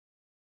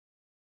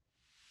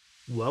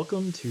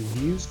Welcome to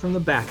Views from the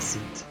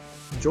Backseat.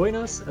 Join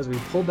us as we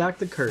pull back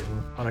the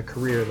curtain on a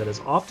career that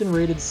is often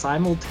rated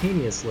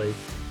simultaneously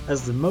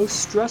as the most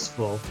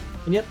stressful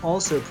and yet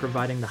also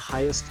providing the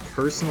highest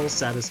personal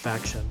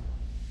satisfaction.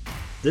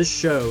 This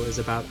show is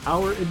about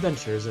our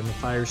adventures in the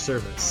fire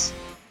service.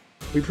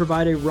 We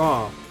provide a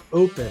raw,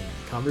 open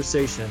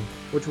conversation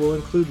which will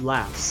include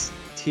laughs,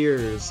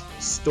 tears,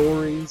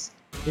 stories,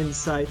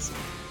 insights,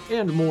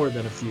 and more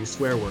than a few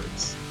swear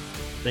words.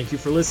 Thank you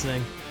for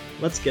listening.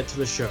 Let's get to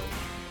the show.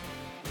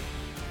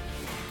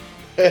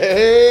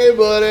 Hey,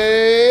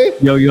 buddy.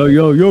 Yo.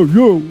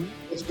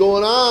 What's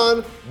going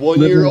on? One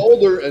year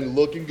older and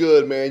looking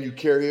good, man. You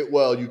carry it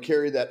well. You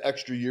carry that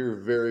extra year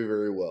very,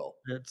 very well.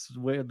 It's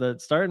weird.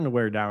 That's starting to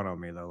wear down on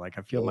me though. Like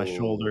I feel my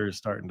shoulders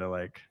starting to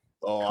like.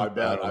 Oh, I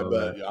bet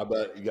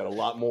you got a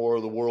lot more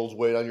of the world's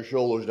weight on your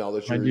shoulders now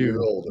that you're a year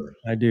older.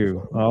 I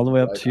do. So, all the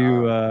way up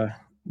to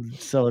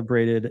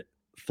celebrated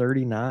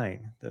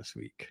 39 this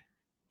week.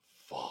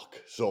 Fuck.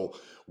 So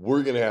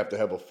we're gonna have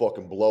a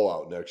fucking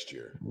blowout next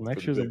year.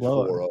 Next year's a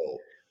blowout. 4-0.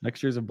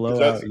 Next year's a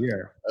blowout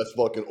year. That's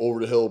fucking over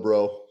the hill,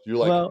 bro. You're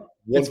like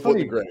one foot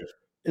in the grave.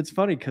 It's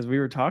funny because we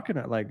were talking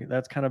like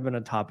that's kind of been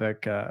a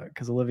topic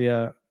because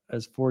Olivia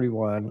is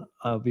 41.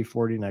 I'll be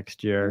 40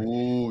 next year.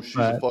 Ooh, she's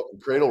a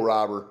fucking cradle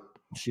robber.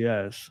 She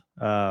is.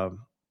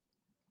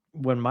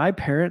 When my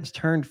parents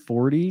turned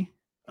 40,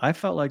 I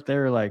felt like they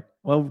were like,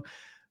 well,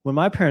 when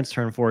my parents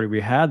turned 40,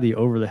 we had the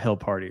over the hill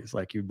parties.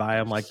 Like you buy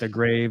them like the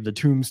grave, the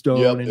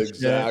tombstone, and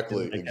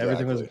exactly. Shit. And,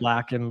 everything was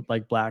black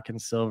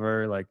and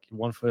silver, like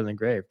 1 foot in the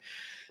grave.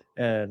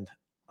 And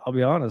I'll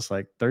be honest,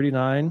 like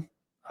 39,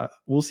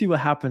 we'll see what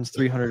happens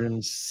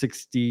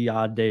 360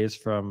 odd days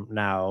from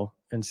now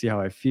and see how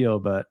I feel.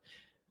 But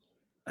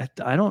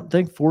I don't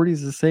think 40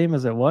 is the same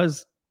as it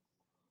was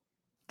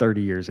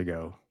 30 years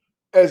ago.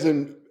 As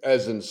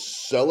in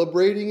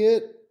celebrating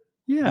it?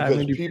 Yeah,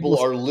 because people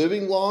are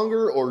living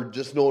longer, or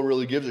just no one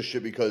really gives a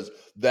shit because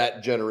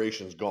that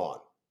generation's gone.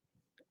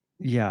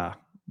 Yeah.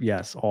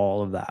 Yes,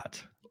 all of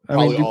that.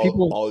 Probably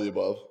all of the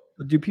above.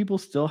 Do people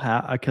still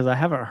have? Because I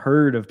haven't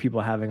heard of people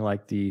having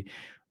like the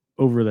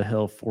over the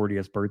hill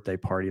 40th birthday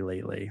party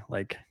lately.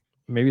 Like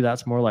maybe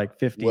that's more like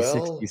 50,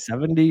 60,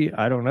 70.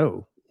 I don't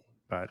know.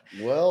 But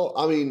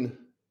I mean,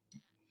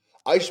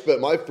 I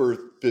spent my first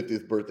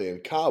 50th birthday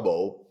in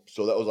Cabo.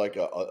 So that was like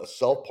a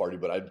self party,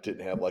 but I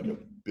didn't have like a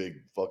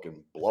big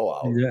fucking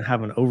blowout. You didn't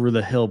have an over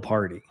the hill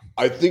party.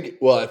 I think,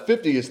 well, at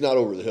 50, it's not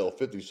over the hill.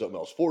 50 is something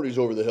else. 40 is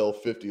over the hill.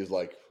 50 is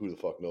like, who the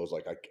fuck knows?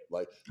 I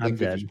think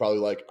 50 is probably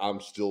like,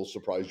 I'm still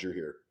surprised you're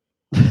here.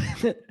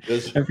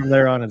 And from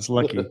there on, it's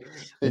lucky.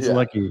 It's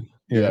lucky.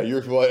 Yeah,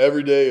 you're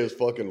every day is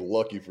fucking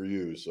lucky for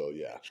you. So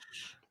yeah.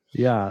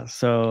 Yeah.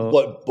 So,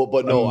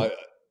 but no, I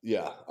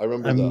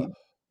remember that.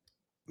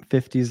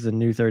 50 is the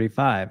new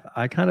 35.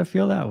 I kind of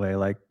feel that way.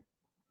 Like,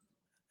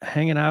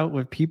 hanging out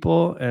with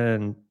people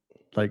and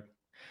like,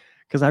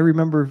 because I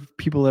remember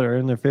people that are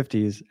in their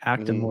 50s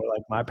acting more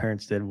like my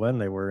parents did when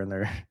they were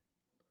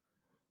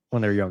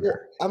when they're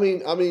younger. Well,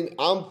 I mean,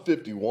 I'm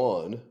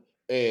 51,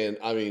 and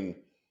I mean,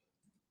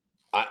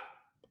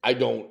 I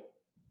don't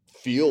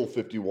feel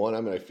 51.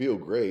 I mean, I feel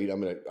great. I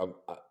mean,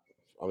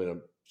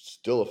 I'm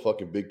still a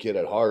fucking big kid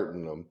at heart,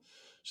 and I'm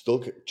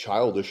still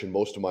childish in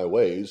most of my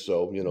ways.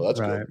 So that's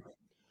good.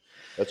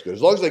 That's good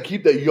as long as I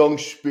keep that young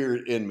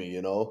spirit in me.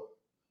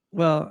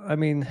 Well, I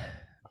mean,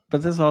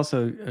 but this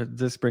also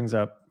this brings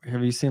up.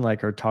 Have you seen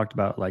or talked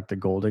about the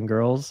Golden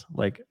Girls?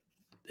 Like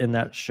in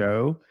that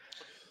show,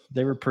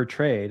 they were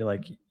portrayed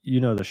like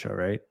the show,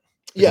 right?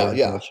 Yeah.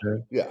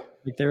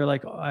 Like they were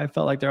I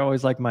felt like they're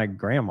always like my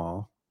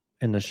grandma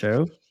in the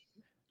show.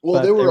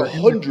 Well, they were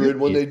 100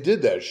 when they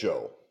did that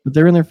show, but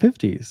they're in their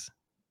 50s.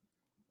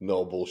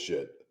 No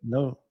bullshit.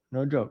 No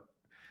joke.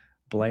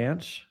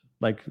 Blanche.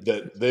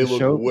 That they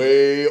look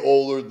way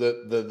older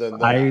than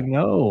that. I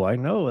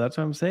know. That's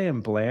what I'm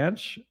saying.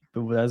 Blanche,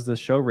 as the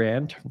show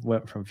ran,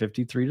 went from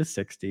 53 to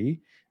 60.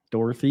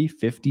 Dorothy,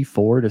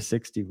 54 to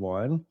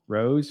 61.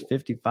 Rose,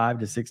 55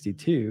 to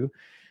 62.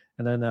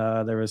 And then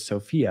there was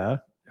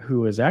Sophia, who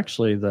was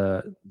actually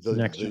the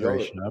next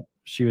generation up.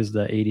 She was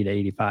the 80 to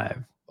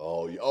 85.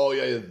 Oh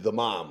yeah, the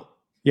mom.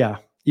 Yeah,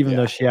 even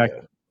though she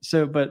acted.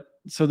 So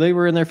they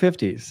were in their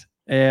 50s,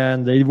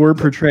 and they were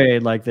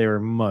portrayed like they were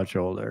much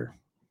older.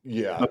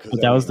 Yeah,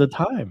 but that was the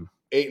time.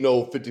 Ain't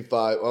no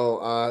 55.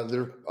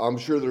 Oh, I'm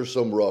sure there's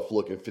some rough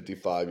looking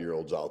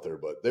 55-year-olds out there,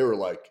 but they were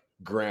like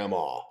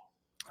grandma.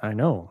 I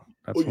know.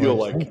 That's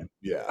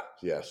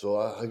yeah. So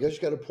I guess you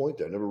got a point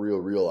there. I never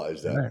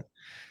realized that. Right.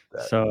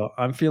 So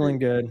I'm feeling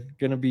good.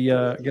 Gonna be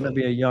a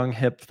young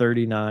hip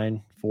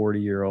 39,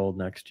 40-year-old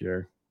next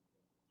year.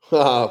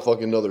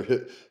 Fucking another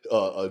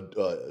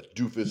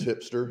doofus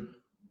hipster.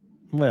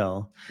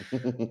 Well,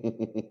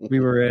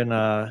 we were in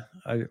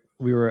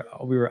we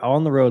were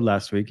on the road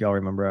last week. Y'all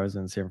remember I was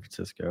in San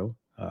Francisco.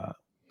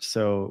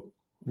 So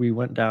we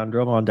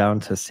drove on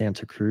down to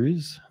Santa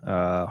Cruz,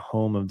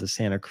 home of the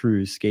Santa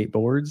Cruz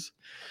skateboards.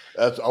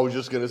 I was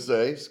just gonna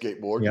say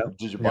skateboard. Yep.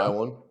 Did you buy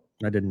one?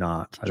 I did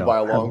not. Did you buy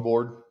a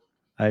longboard?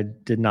 I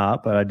did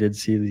not, but I did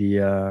see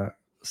the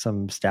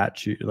some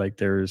statue, like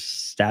there's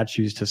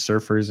statues to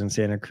surfers in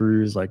Santa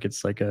Cruz. Like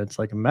it's like a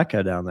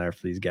mecca down there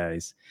for these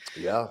guys.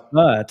 Yeah.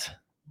 But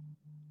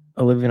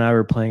Olivia and I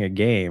were playing a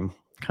game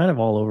kind of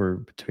all over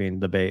between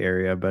the Bay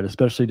Area, but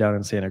especially down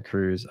in Santa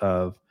Cruz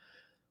of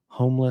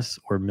homeless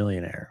or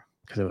millionaire,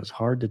 because it was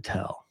hard to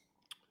tell.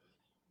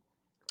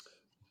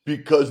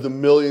 Because the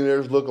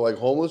millionaires look like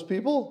homeless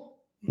people?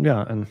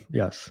 Yeah, and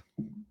yes.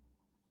 In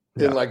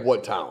Yeah. like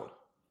what town?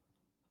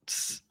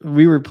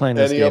 We were playing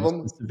this Any of game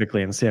them?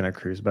 specifically in Santa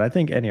Cruz, but I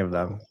think any of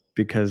them,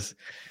 because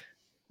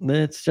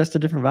it's just a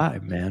different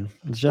vibe, man.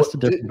 It's just a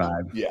different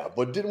vibe. Yeah,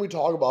 but didn't we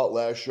talk about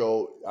last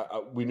show?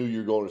 We knew you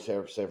were going to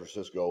San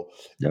Francisco,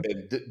 Yep.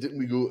 and didn't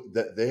we go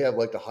that they have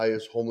like the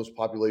highest homeless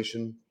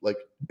population like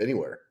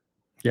anywhere?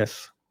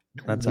 Yes,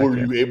 that's Were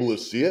accurate. you able to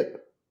see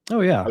it?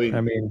 Oh yeah,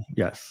 I mean,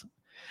 yes.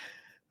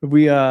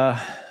 We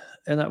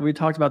and we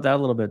talked about that a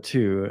little bit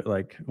too.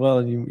 Like,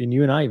 well,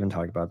 you and I even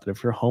talked about that.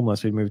 If you're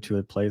homeless, we'd move to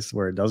a place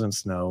where it doesn't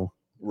snow,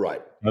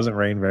 right, doesn't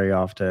rain very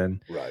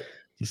often. right.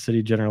 The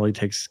city generally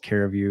takes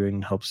care of you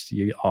and helps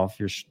you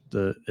off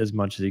as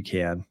much as you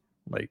can.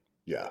 Like,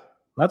 Yeah,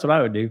 that's what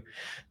I would do.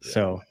 Yeah.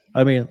 So,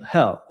 I mean,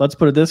 hell, let's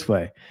put it this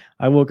way.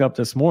 I woke up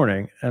this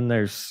morning and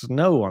there's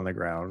snow on the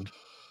ground.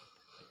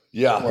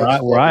 Yeah, Where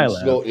I live.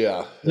 snow.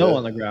 Yeah, Snow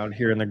on the ground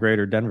here in the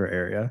greater Denver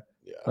area.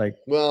 Yeah. Like,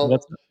 well,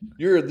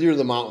 you're in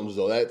the mountains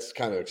though. That's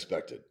kind of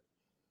expected.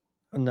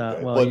 No,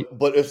 Okay? well,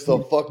 But it's the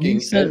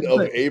fucking end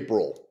of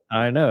April.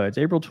 I know it's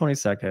April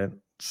 22nd.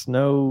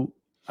 Snow.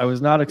 I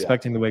was not Yeah.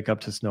 expecting to wake up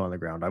to snow on the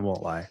ground. I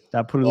won't lie.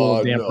 That put a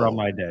little damper on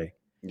my day.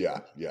 Yeah,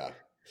 yeah.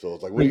 So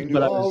it's like, what are you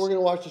gonna do? We're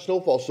gonna watch the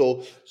snowfall.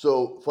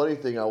 So funny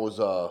thing, I was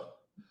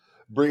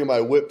bringing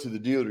my whip to the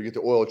dealer to get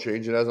the oil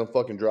change, and as I'm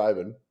fucking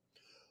driving,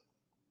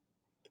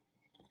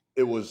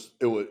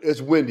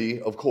 it's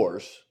windy, of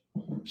course.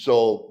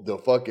 So the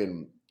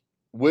fucking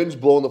wind's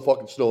blowing the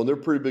fucking snow, and they're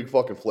pretty big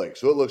fucking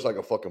flakes. So it looks like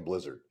a fucking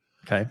blizzard.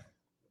 Okay.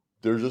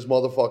 There's this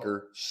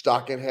motherfucker,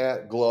 stocking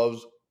hat,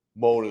 gloves,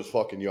 mowing his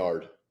fucking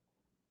yard.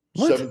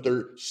 What?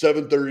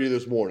 7:30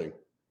 this morning.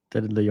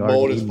 Did the yard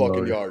mowing his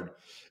fucking yard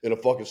in a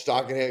fucking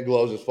stocking hat,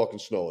 gloves. It's fucking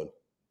snowing.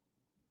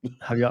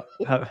 Have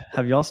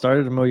y'all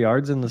started to mow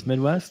yards in this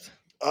Midwest?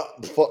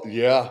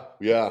 Yeah.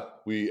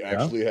 We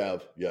actually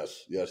have.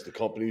 Yes. The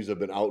companies have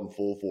been out in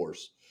full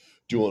force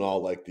doing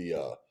all like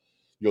the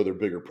their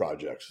bigger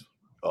projects,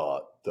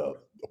 the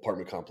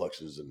apartment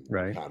complexes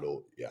and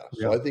condo. Yeah.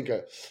 So I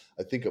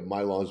think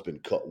my lawn's been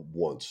cut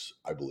once.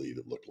 I believe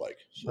it looked like.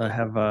 So.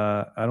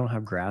 I don't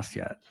have grass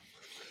yet.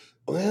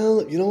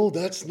 Well,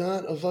 that's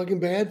not a fucking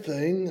bad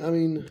thing. I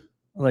mean,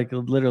 like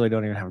literally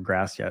don't even have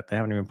grass yet. They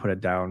haven't even put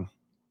it down.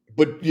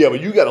 But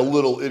you got a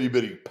little itty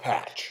bitty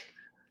patch.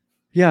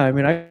 Yeah, I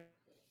mean, I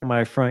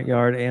my front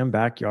yard and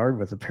backyard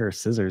with a pair of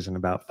scissors in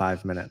about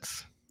 5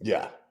 minutes.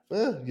 Yeah.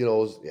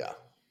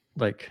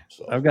 Like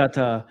I've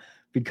got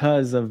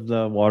because of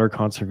the water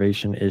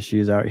conservation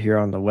issues out here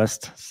on the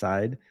west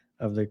side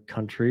of the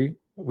country,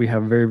 we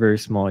have very, very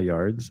small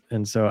yards.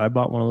 And so I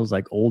bought one of those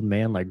like old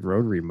man like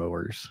rotary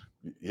mowers.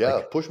 Yeah,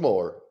 like push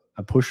mower.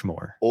 A push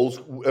mower.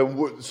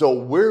 So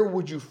where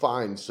would you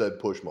find said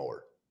push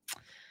mower?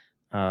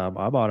 I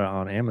bought it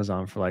on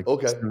Amazon for like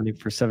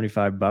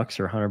 $75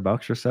 or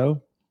 $100 or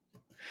so.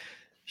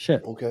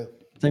 Shit. Okay.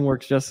 Thing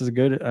works just as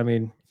good. I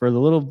mean, for the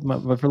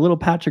little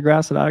patch of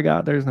grass that I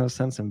got, there's no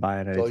sense in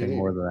buying anything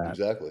more than that.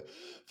 Exactly.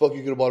 Fuck, you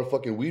could have bought a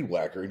fucking weed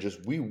whacker and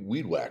just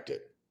weed whacked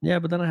it. Yeah,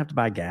 but then I have to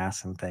buy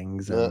gas and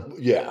things. And,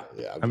 yeah.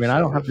 I mean, I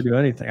don't have to do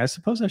anything. I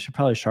suppose I should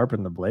probably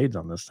sharpen the blades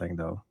on this thing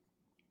though.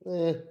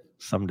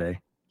 Someday.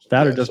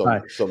 That or just buy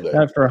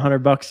that for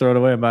 $100, throw it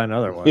away and buy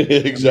another one.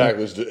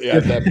 Exactly. I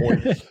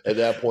mean, at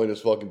that point,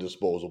 it's fucking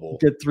disposable.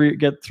 Get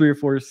three or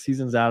four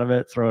seasons out of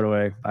it, throw it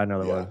away, buy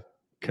another one.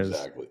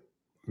 Exactly.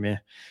 Meh.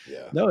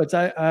 Yeah. No, it's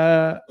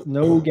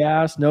no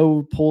gas,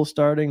 no pull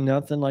starting,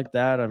 nothing like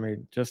that. I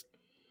mean, just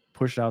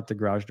push out the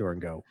garage door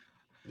and go.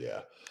 Yeah.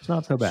 It's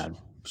not so bad.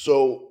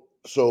 So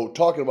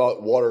talking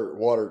about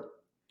water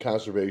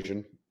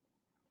conservation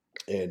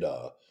and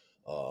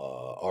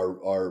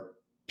our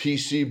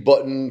PC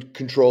button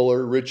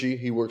controller, Richie,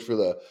 he works for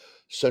the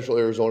Central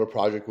Arizona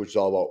Project, which is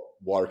all about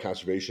water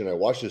conservation. I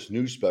watched this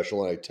news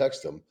special and I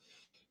texted him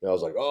and I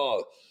was like,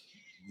 oh,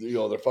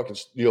 they're fucking,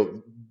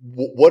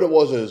 what it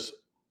was is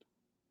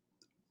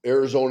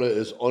Arizona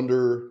is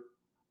under,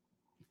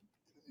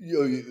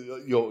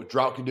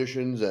 drought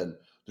conditions and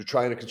they're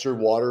trying to conserve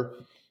water.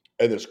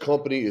 And this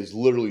company is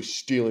literally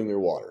stealing their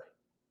water.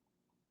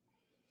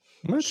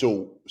 What?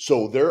 So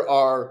there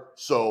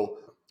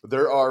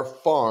are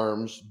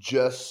farms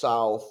just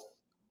south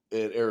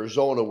in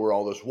Arizona where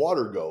all this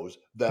water goes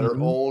that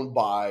are owned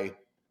by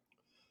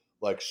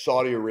like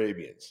Saudi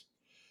Arabians.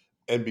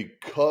 And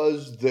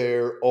because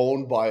they're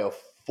owned by a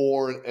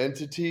foreign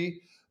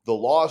entity, the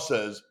law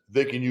says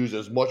they can use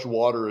as much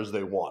water as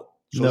they want.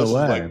 So no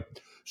way.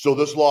 So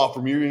this law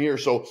from year to year.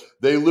 So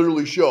they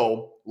literally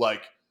show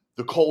like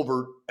the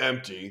culvert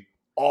empty,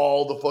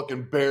 all the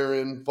fucking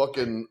barren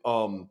fucking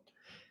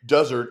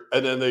desert,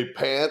 and then they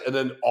pan, and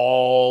then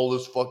all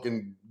this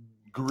fucking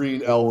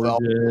green alfalfa.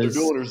 What they're Gorgeous.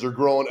 doing is they're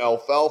growing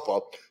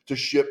alfalfa to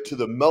ship to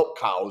the milk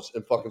cows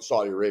in fucking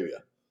Saudi Arabia.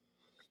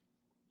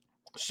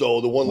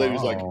 So the one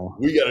lady's like, Wow.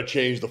 "We got to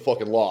change the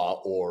fucking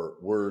law, or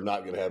we're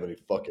not going to have any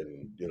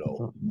fucking, Yeah, I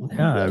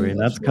mean, wetlands."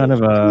 that's So kind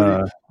of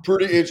it's a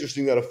pretty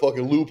interesting that a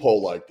fucking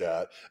loophole like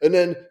that. And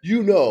then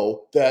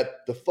that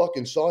the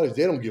fucking Saudis,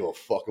 they don't give a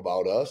fuck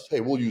about us.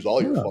 Hey, we'll use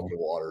all your no, fucking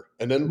water,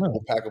 and then no.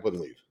 we'll pack up and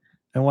leave.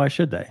 And why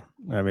should they?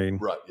 I mean,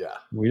 Right? Yeah.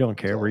 we don't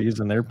care. So, We're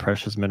using their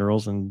precious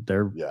minerals and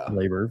their yeah.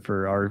 labor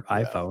for our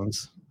Yeah.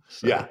 iPhones.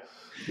 So. Yeah.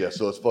 Yeah.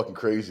 So it's fucking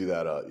crazy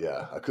that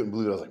I couldn't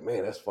believe it. I was like,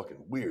 man, that's fucking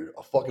weird.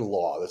 A fucking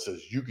law that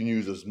says you can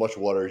use as much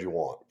water as you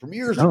want from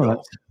years No,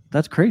 ago.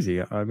 that's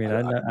crazy. I mean,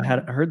 I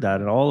had heard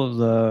that, and all of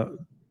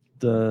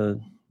the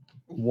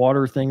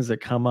water things that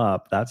come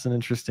up. That's an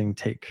interesting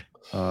take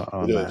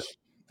on that.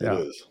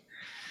 It is.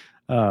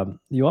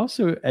 You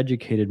also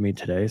educated me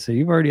today, so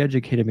you've already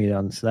educated me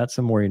on. So that's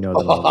some more you know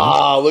than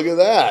others. Look at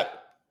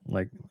that.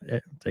 Like,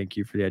 thank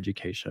you for the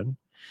education.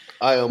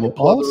 I am a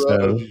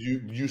plethora of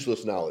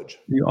useless knowledge.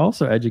 You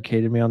also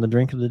educated me on the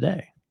drink of the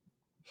day.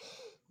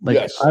 Like,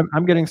 yes,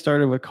 I'm getting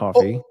started with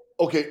coffee.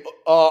 Oh, okay,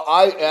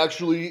 I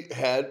actually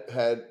had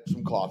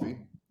some coffee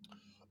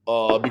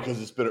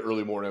because it's been an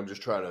early morning. I'm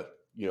just trying to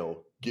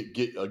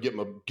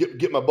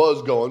get my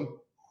buzz going.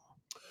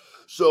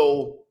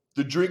 So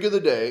the drink of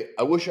the day.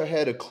 I wish I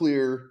had a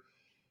clear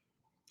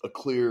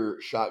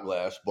shot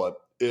glass, but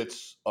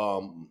it's a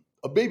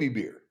baby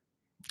beer.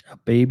 A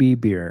baby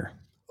beer.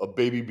 A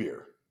baby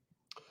beer.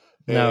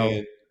 Now,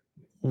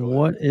 And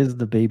what is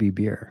the baby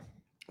beer?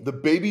 The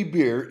baby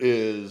beer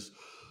is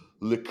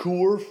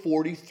Liqueur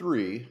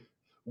 43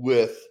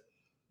 with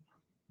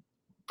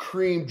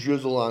cream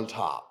drizzle on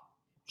top.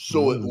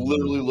 So it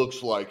literally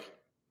looks like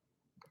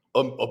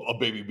a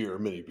baby beer, a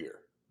mini beer.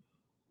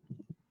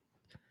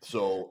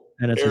 So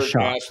and it's a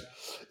shot.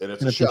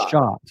 It's a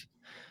shot.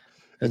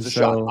 It's a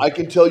shot. I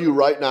can tell you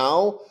right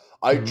now,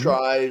 I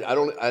tried.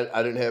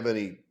 I didn't have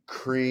any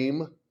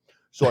cream,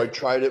 so I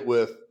tried it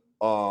with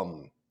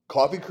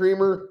coffee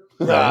creamer.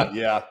 Right.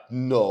 Yeah,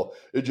 no,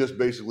 it just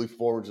basically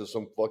forms as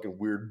some fucking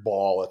weird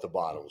ball at the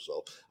bottom.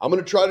 So I'm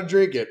gonna try to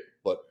drink it,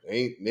 but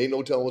ain't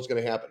no telling what's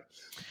gonna happen.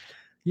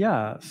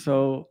 Yeah.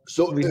 So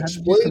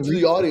explain to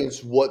the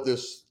audience what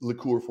this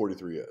Liqueur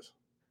 43 is,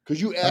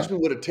 because you asked me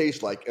what it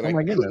tastes like, and I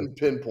couldn't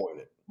pinpoint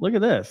it. Look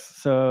at this.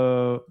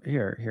 So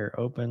here,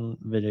 open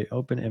video,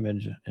 open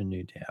image, and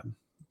new tab.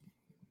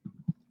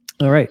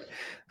 All right.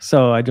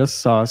 So I just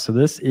saw. So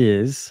this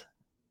is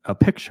a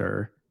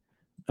picture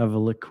of a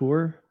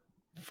Liqueur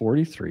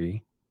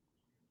 43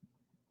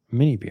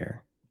 mini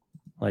beer.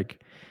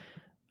 Like,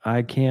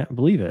 I can't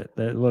believe it.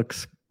 That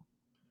looks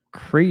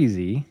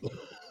crazy.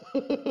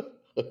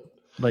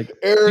 Like,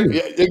 Aaron,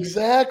 yeah,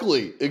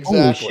 exactly.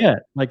 Holy shit.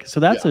 Like, so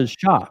that's a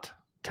shot,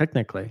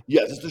 technically.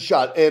 Yes, it's a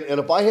shot. And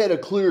if I had a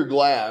clear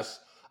glass,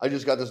 I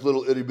just got this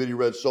little itty bitty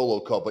red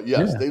Solo cup, but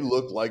yes, they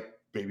look like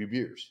baby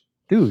beers.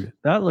 Dude,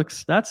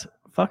 that's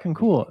fucking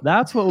cool.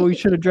 That's what we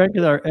should have drank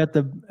at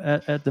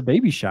the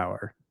baby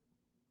shower.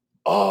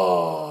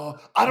 Oh,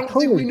 I don't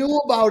think we knew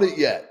about it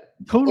yet.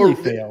 Totally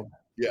failed.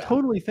 Yeah.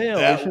 Totally failed.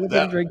 We should have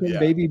been drinking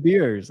baby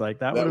beers. Like,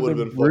 that would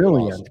have been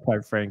brilliant, awesome.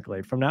 Quite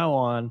frankly. From now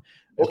on,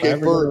 if I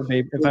ever go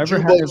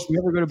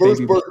to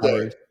baby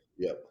showers,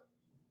 yep.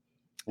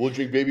 We'll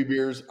drink baby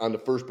beers on the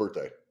first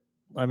birthday.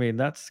 I mean,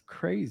 that's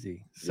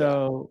crazy.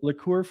 So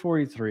Liqueur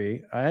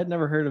 43, I had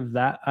never heard of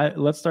that.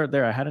 Let's start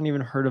there. I hadn't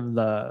even heard of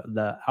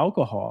the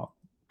alcohol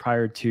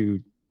prior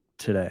to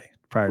today,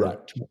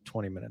 to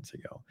 20 minutes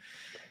ago.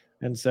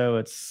 And so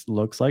it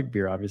looks like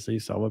beer. Obviously, you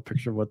saw a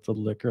picture of what the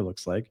liquor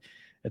looks like.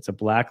 It's a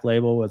black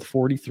label with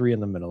 43 in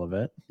the middle of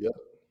it. Yep.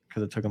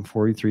 Because it took them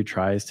 43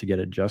 tries to get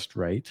it just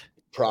right.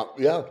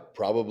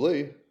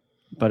 Probably.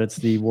 But it's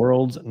the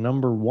world's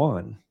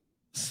 #1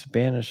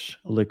 Spanish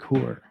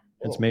liqueur.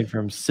 It's made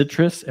from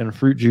citrus and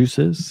fruit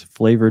juices,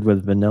 flavored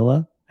with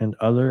vanilla and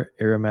other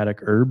aromatic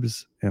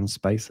herbs and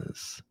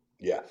spices.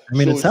 Yeah. I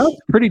mean, it sounds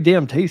pretty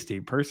damn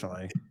tasty,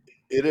 personally.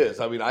 It is.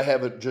 I mean, I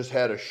haven't just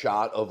had a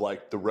shot of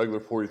like the regular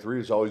 43.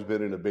 It's always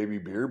been in a baby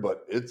beer,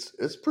 but it's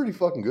pretty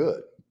fucking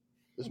good.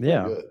 It's pretty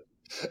good.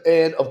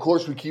 And of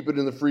course, we keep it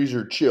in the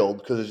freezer chilled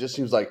because it just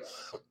seems like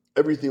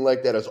everything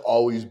like that is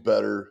always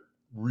better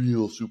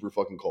real super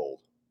fucking cold.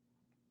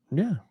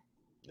 Yeah.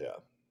 Yeah.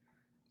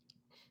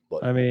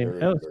 But I mean,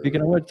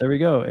 speaking of which, there we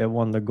go. It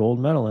won the gold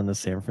medal in the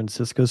San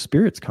Francisco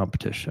Spirits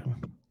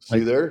competition. See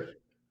there?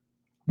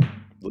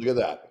 Look at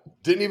that.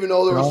 Didn't even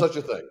know there was such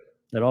a thing.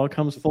 It all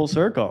comes full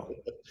circle.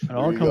 It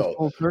all comes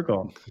full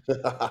circle.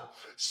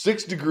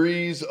 6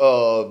 degrees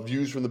of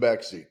views from the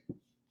back seat.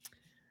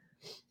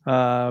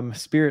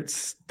 Spirit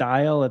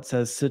style, it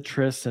says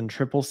citrus and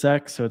triple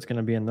sec, so it's going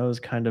to be in those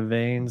kind of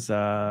veins.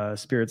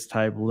 Spirits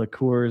type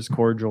liqueurs,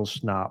 cordial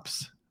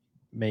schnapps,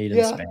 made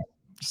in Spain.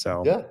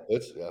 So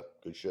it's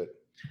good shit.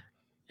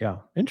 Yeah,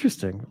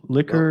 interesting.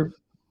 Liqueur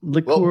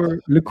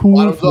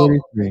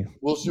 43.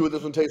 We'll see what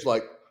this one tastes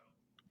like.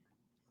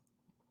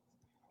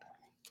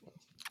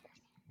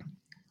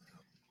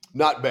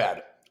 Not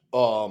bad.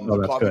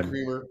 The coffee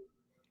creamer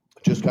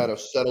just kind of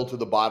settle to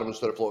the bottom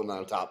instead of floating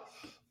on top.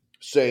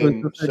 So it's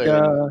Same, just like,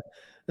 same.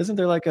 isn't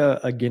there like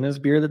a Guinness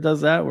beer that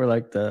does that? Where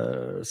like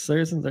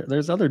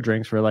there's other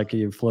drinks where like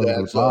you float over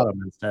the That's bottom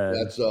instead.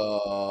 that's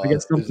I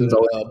guess isn't something's it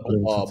always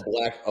floating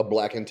since a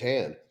black and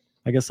tan?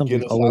 I guess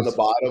something's Guinness on the always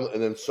bottom,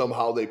 and then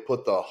somehow they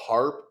put the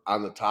harp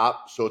on the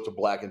top, so it's a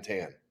black and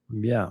tan.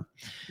 yeah.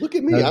 Look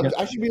at I me. was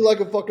I should be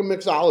like a fucking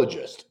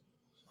mixologist.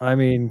 I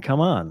mean, come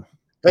on.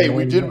 Hey, You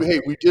only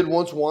know. we did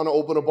once want to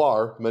open a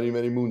bar many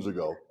moons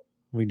ago.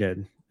 We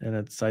did,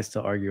 and I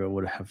still argue it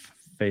would have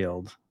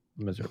failed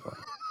miserably.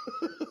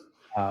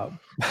 Um,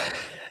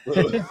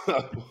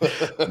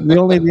 the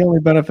only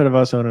benefit of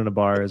us owning a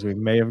bar is we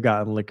may have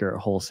gotten liquor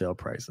at wholesale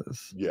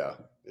prices. Yeah,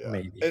 yeah.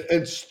 Maybe.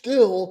 And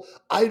still,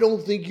 I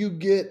don't think you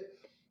get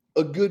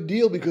a good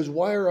deal because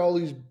why are all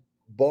these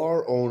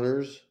bar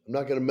owners, I'm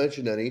not going to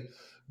mention any,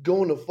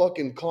 going to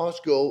fucking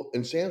Costco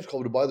and Sam's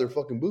Club to buy their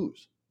fucking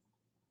booze?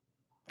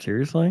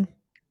 Seriously?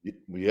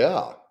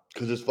 Yeah,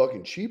 because it's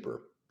fucking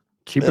cheaper.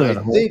 Cheaper And I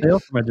than think, wholesale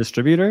from a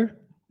distributor?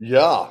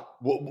 yeah,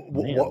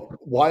 Man,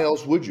 why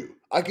else would you?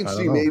 I can I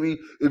see don't know. maybe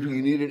if you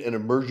needed an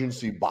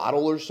emergency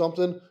bottle or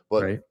something,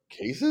 but Right?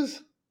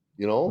 cases,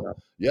 Yeah.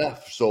 yeah.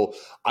 So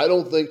I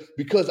don't think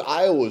because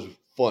Iowa's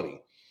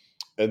funny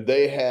and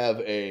they have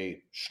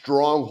a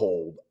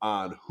stronghold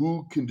on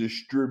who can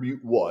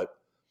distribute what.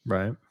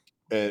 Right.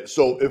 And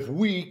so if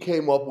we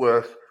came up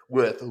with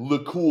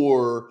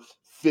liqueur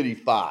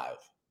 55,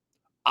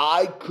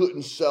 I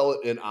couldn't sell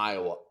it in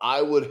Iowa.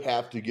 I would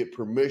have to get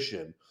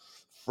permission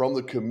from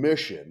the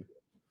commission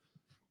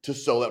to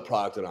sell that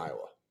product in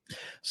Iowa.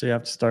 So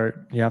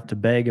you have to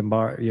beg and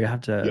bar, you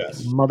have to,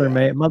 Yes. Yeah.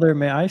 mother,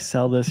 may I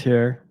sell this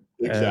here?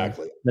 And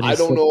Exactly. then you I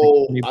don't slip like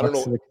know. 20 I don't bucks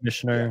know. to the Yeah.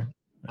 commissioner.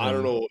 I don't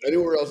And know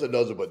anywhere else that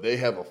does it, but they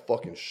have a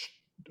fucking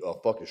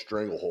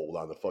stranglehold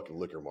on the fucking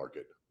liquor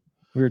market.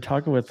 we were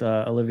talking with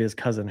Olivia's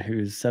cousin,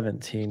 who's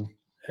 17,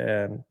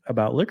 and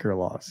about liquor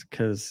laws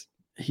because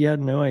he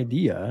had no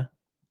idea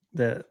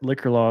that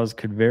liquor laws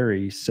could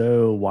vary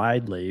so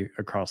widely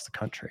across the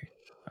country.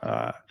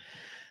 Uh,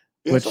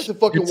 Yeah, it's like which the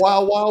fucking it's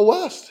wild, wild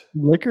west.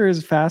 liquor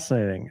is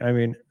fascinating. I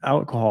mean,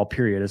 alcohol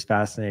period is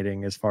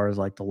fascinating as far as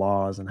like the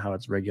laws and how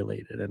it's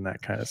regulated and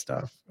that kind of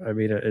stuff. I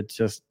mean,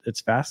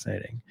 it's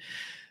fascinating.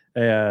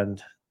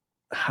 And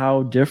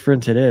how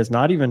different it is,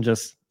 not even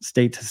just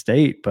state to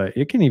state, but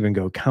it can even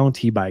go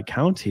county by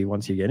county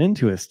once you get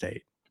into a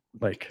state.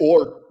 Like,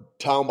 Or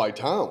town by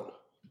town.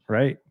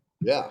 right?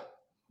 Yeah.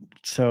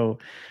 So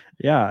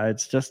yeah,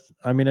 it's just,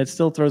 I mean, it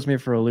still throws me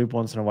for a loop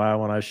once in a while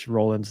when I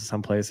roll into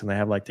some place and they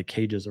have like the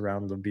cages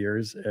around the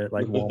beers at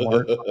like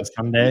Walmart on a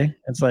Sunday.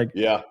 It's like,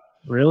 Yeah.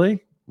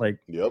 really? Like,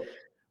 Yep.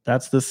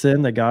 that's the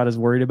sin that God is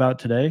worried about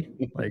today?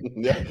 Like,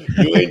 Yeah.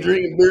 You ain't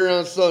drinking beer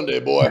on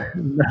Sunday, boy.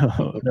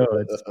 no,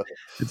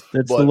 it's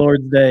the But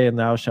Lord's day and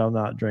thou shalt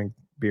not drink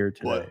beer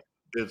today.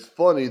 it's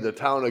funny, the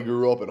town I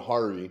grew up in,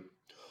 Harvey,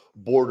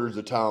 borders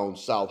the town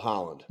South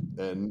Holland,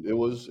 and it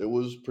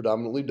was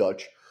predominantly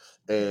Dutch,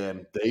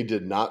 and they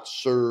did not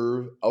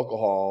serve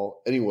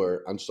alcohol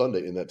anywhere on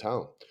Sunday in that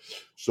town.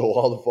 So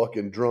all the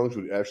fucking drunks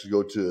would actually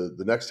go to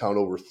the next town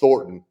over,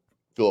 Thornton,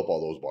 fill up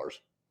all those bars.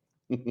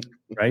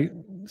 Right?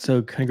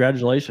 So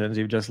congratulations,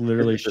 you've just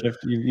literally shifted.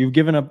 You've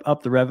given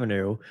up the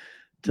revenue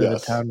to the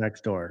Yes, town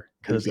next door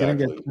because it's going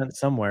to get exactly. spent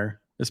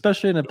somewhere,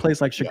 especially in a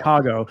place like Yeah,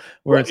 Chicago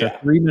where right. it's a Yeah,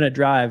 3-minute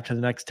drive to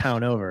the next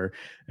town over.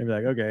 And be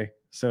like, okay,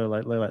 so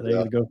like yeah. they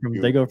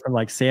You, go from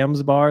like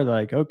Sam's bar. They're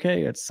like,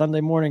 okay, it's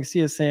Sunday morning. See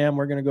you, Sam.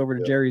 We're going to go over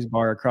to yeah, Jerry's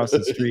bar across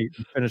the street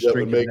and finish yeah,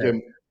 but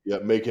drinking there.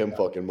 make him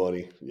fucking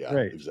money. Yeah,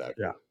 Right.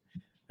 exactly. Yeah.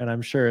 And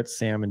I'm sure it's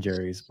Sam and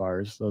Jerry's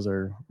bars. Those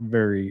are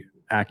very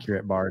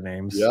accurate bar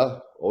names. Yeah.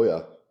 Oh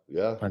yeah.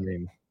 Yeah. I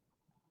mean,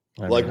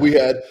 Like we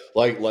had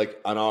like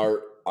on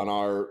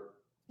our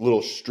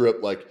little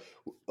strip, like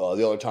the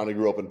other town I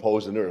grew up in,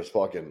 Posen, there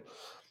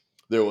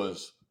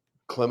was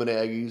Clement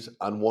Aggies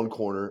on one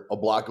corner, a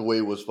block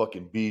away was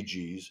fucking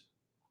BG's,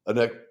 and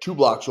then 2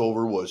 blocks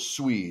over was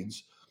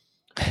Swedes.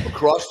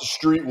 Across the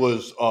street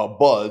was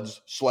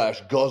Buds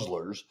slash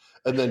Guzzlers,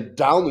 and then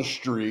down the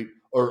street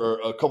or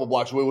a couple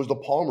blocks away was the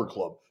Palmer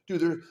Club.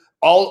 Dude, they're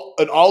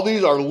all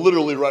these are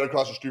literally right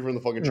across the street from the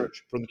fucking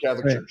church, from the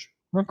Catholic right. Church.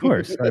 Of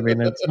course. I mean,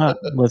 it's not,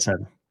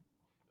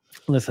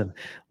 listen,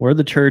 where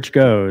the church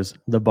goes,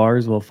 the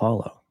bars will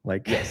follow.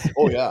 Like, Yes.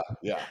 Oh yeah.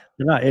 Yeah.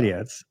 they're not Yeah.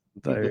 idiots.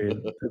 I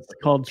mean, it's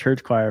called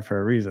church choir for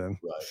a reason.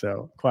 Right.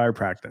 So, choir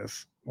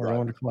practice. We're Right.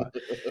 going to choir.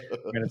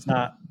 I mean, it's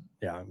not,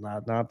 yeah,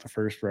 not the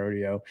first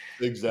rodeo.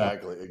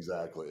 Exactly.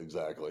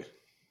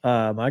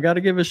 I got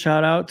to give a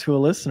shout out to a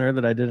listener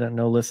that I didn't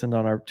know listened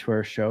to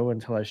our show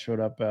until I showed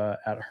up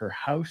at her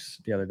house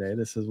the other day.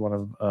 This is one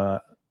of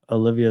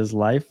Olivia's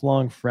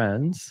lifelong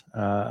friends.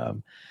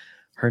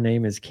 Her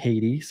name is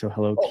Katie. So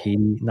hello, Oh,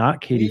 Katie.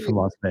 Not Katie we from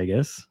Las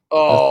Vegas.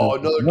 oh,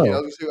 another Katie. I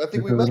No, was gonna say, I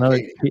think this we is met another.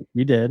 Katie.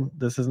 You did.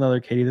 This is another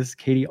Katie. This is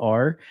Katie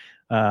R.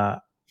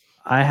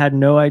 I had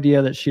no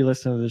idea that she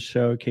listened to the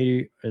show.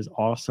 Katie is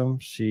awesome.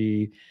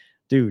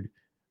 Dude,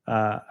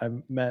 I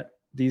met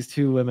these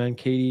two women,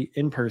 Katie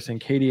in person,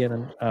 Katie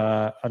and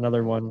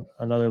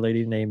another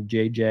lady named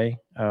JJ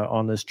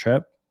on this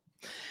trip.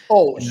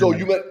 Oh, so And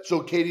you met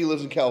so Katie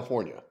lives in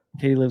California.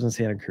 Katie lives in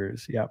Santa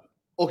Cruz. Yep.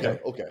 Okay,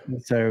 Yep. okay.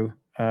 And so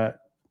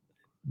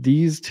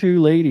these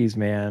two ladies,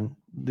 man,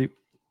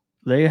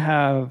 they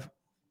have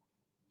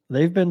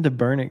they've been to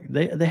burning.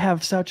 They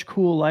have such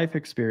cool life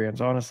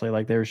experience. Honestly,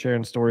 like they were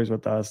sharing stories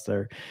with us.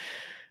 They're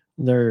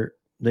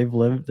they've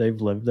lived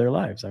their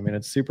lives. I mean,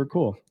 it's super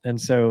cool. And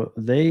so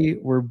they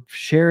were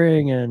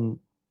sharing and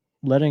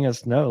letting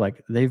us know,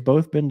 like they've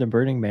both been to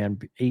Burning Man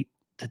 8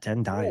 to 10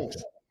 Oh.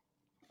 times.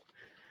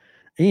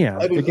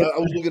 And it gets I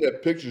was looking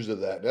at pictures of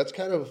that. That's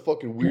kind of a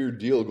fucking weird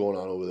deal going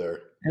on over there.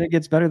 and it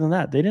gets better than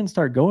that. They didn't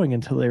start going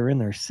until they were in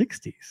their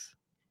 60s,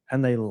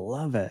 and they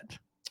love it. Like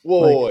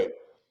Whoa, wait.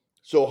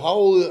 So how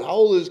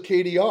old is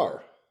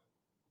KDR?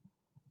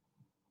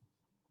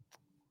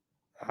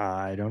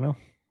 I don't know.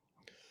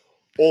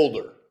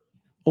 Older.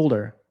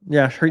 Older.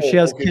 Yeah, she Oh,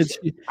 has okay. kids.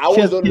 So I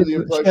She has was under kids. the She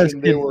has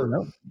impression they kids. were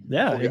No.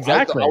 Yeah, okay. I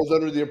exactly. was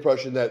under the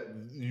impression that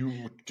you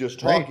were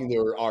just Right. talking they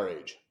were our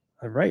age.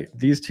 Right.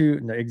 These two,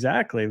 no,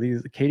 exactly.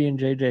 These Katie and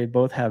JJ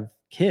both have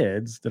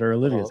kids that are Uh-huh.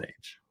 Olivia's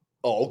age.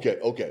 Oh, okay,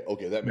 okay,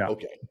 okay. Yeah.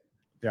 Okay.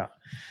 Yeah.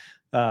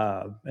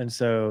 And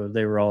so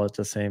they were all at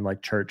the same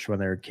like church when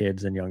they were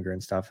kids and younger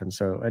and stuff. And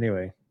so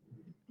anyway,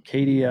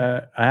 Katie,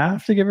 I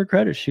have to give her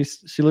credit. She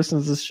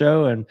listens to this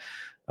show, and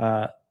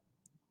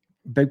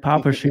Big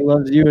Papa, she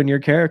loves you and your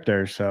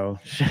character. So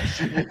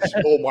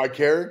Oh, my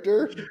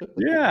character?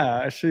 yeah,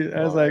 I was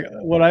All like, right.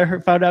 when I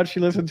found out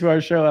she listened to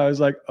our show, I was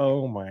like,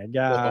 oh my Oh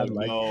God,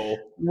 like, no.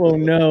 well,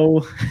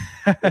 no.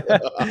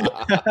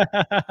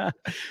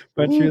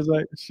 But she Ooh, was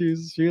like, she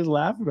was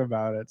laughing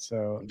about it.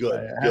 So I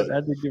good, good.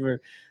 had to give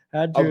her,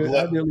 I'm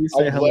glad. had to at least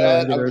say hello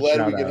and give I'm her a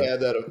glad we shout can out. have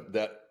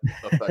that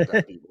effect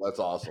on people. That's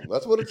awesome.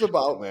 That's what it's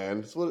about, man.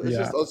 It's Yeah,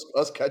 just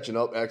us catching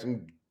up,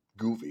 acting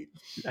goofy.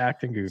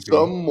 acting goofy,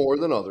 Some more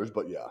than others,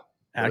 but yeah.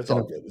 But it's acting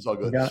all a, good. It's all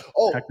we good. got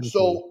Oh, acting a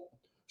fool.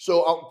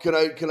 so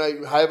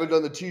I haven't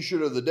done the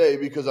T-shirt of the day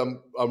because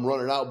I'm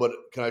running out. But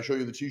can I show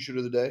you the T-shirt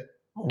of the day?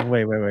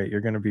 Wait.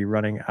 You're gonna be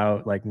running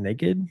out like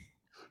naked?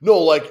 No,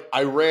 like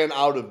I ran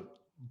out of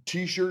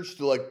T-shirts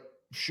to like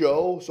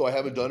show, so I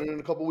haven't done it in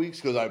a couple weeks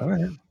because All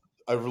right,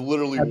 I've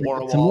literally had to worn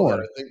get them some all that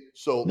more. I think.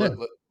 So Yeah.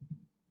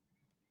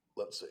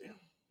 let's see.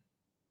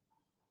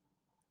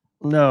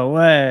 No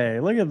way!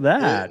 Look at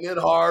that. Hitting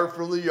it hard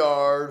from the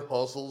yard,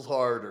 hustles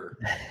harder.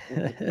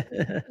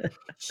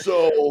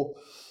 So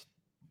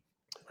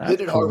That's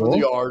hitting it hard from the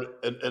cool. yard,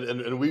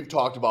 and we've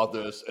talked about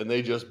this, and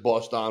they just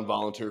bust on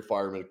volunteer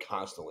firemen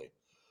constantly.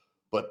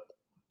 But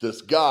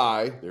this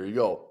guy, there you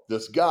go.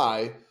 This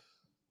guy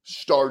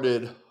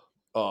started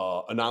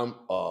a non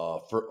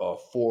for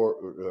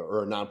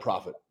or a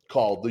nonprofit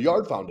called the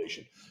Yard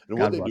Foundation, and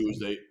what God they bless do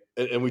is him.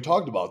 and we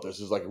talked about this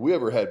is like if we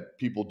ever had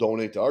people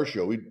donate to our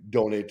show, we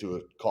donate to a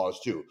cause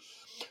too.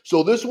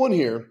 So this one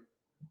here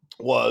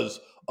was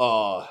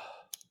I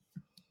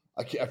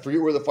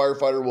forget where the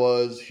firefighter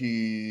was.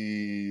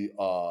 He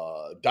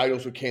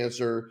diagnosed with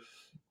cancer.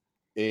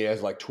 He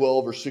has like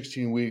 12 or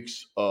 16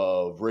 weeks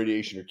of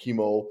radiation or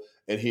chemo,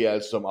 and he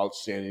had some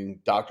outstanding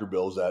doctor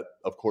bills that,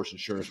 of course,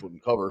 insurance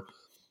wouldn't cover.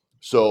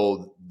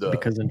 So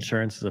Because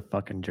insurance is a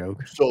fucking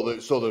joke. so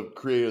the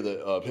creator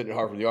of Hitting It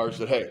Hard from the Yard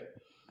said, "Hey,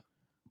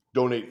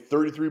 donate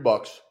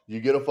 $33. You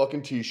get a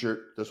fucking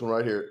T-shirt, this one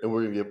right here, and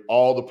we're gonna give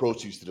all the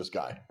proceeds to this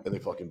guy." And they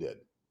fucking did.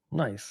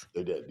 Nice.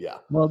 They did, yeah.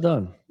 Well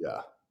done.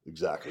 Yeah,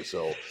 exactly.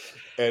 So,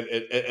 and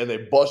they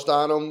bust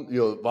on them. You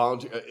know,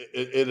 volunteer.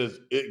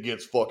 It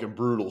gets fucking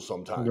brutal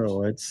sometimes.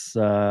 Bro, it's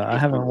It I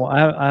gets haven't brutal.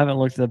 I haven't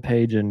looked at the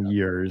page in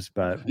years,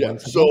 but Yeah.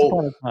 once So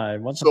upon a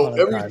time it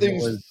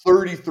everything's was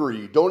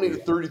 33.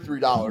 Donated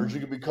 $33. You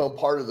can become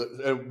part of the.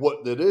 And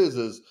what that is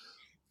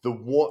the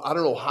one. I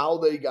don't know how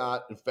they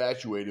got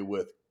infatuated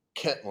with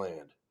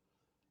Kentland.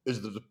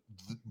 Is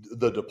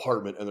the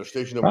department and their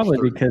station number is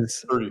probably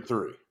because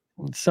 33.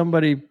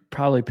 somebody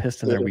probably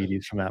pissed in their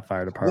Wheaties from that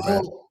fire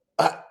department. Well,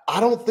 I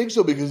don't think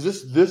so because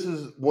this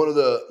is one of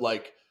the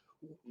like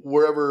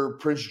wherever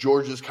Prince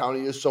George's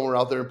County is, somewhere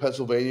out there in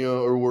Pennsylvania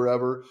or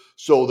wherever.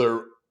 So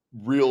they're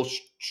real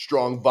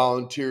strong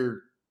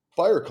volunteer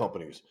fire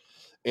companies,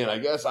 and I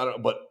guess I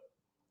don't, but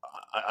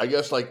I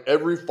guess like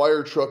every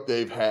fire truck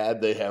they've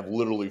had, they have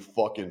literally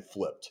fucking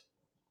flipped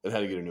and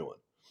had to get a new one.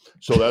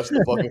 So that's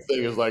the fucking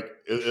thing is like,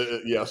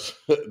 yes,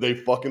 they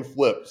fucking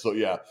flipped. So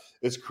yeah,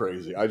 it's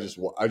crazy. Yeah,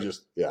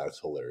 it's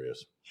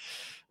hilarious.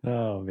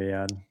 Oh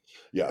man.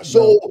 Yeah.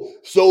 Well,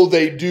 So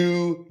they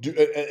do,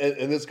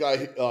 and this guy,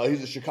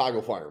 he's a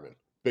Chicago fireman,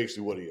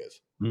 basically what he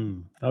is.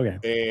 okay.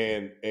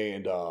 And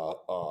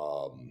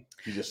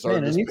he just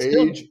Man, started this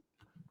page.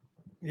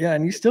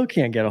 and you still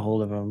can't get a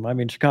hold of him. I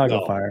mean, Chicago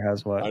No, Fire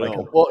has what, I like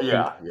know. Well,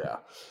 yeah.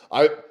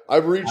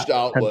 I've reached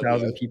out, but yeah,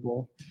 10,000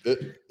 people?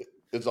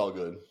 it's all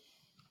good.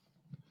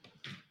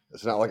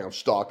 It's not like I'm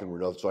stalking or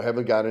nothing, so I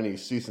haven't got any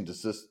cease and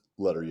desist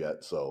letter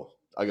yet. So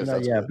I guess Not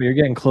that's yet, good. but you're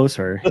getting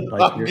closer.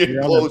 Like I'm getting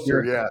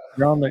closer. Yeah.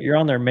 you're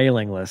on their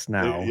mailing list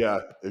now. Yeah.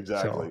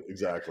 So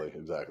Exactly.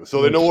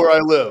 So they know where I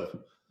live.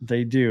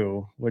 they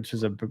do, which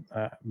is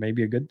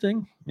maybe a good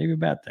thing, maybe a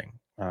bad thing.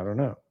 I don't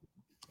know.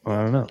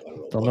 I don't know. I don't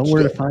know, They'll know but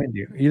where to still. find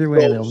you. Either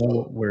way, So they'll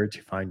know so where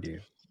to find you.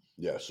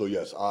 yeah, so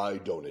yes, I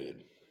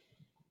donated.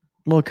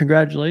 Well,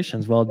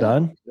 congratulations. Well Yeah,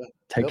 done. yeah, yep,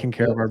 Taking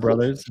care yeah, of our of course.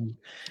 brothers. And,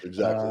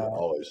 Exactly, uh,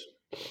 always.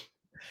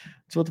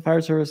 it's what the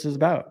fire service is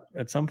about.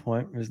 At some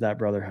point, is that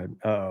brotherhood.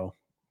 Uh-oh.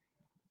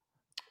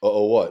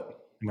 Uh-oh,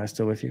 what? Am I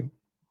still with you?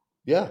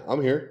 Yeah,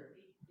 I'm here.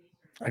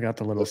 I got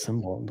the little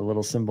symbol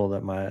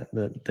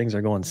that things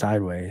are going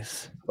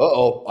sideways.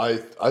 Uh-oh,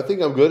 I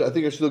think I'm good. I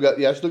think I still got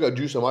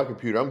juice on my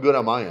computer. I'm good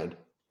on my end.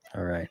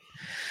 All right.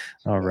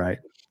 All Yeah, right.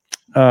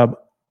 Um,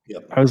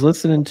 yep. I was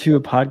listening to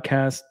a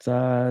podcast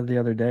the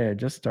other day. I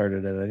just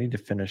started it. I need to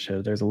finish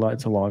it. There's a lot.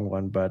 It's a long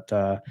one, but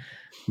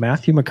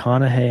Matthew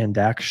McConaughey and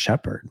Dax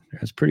Shepard.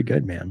 It was pretty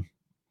good, man.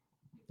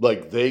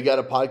 Like they got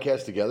a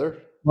podcast together?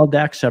 Well,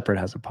 Dax Shepard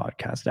has a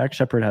podcast. Dax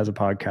Shepard has a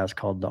podcast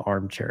called The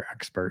Armchair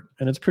Expert,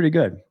 and it's pretty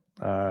good.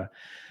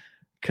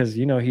 Because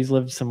he's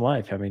lived some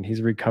life. I mean, he's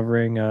a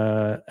recovering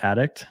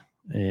addict,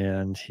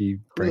 and he Who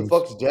the brings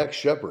fuck's Dax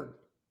Shepard?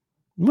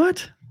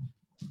 what?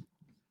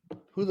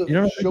 Who the You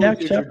don't know who show me a Dax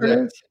picture of Shepard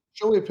Dax? is?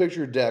 Show me a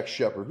picture of Dax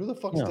Shepard. Who the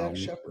fuck's No, Dax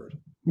Shepard?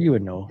 you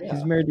would know. Yeah.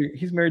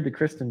 He's married to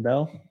Kristen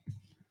Bell.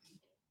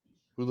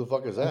 Who the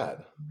fuck is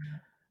that?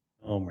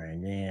 Oh my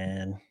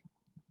man.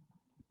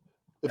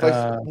 If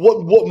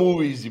what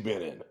movies he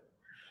been in?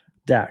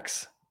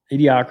 Dax,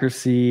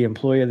 Idiocracy,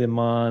 Employee of the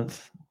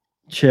Month,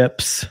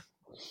 Chips.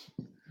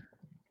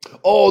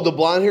 Oh, the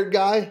blonde haired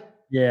guy?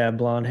 Yeah,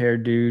 blonde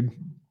haired dude.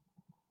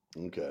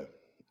 Okay.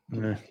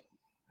 Eh.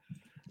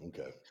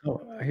 Okay.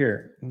 Oh,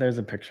 here, there's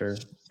a picture.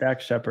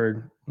 Dax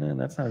Shepard.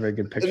 That's not a very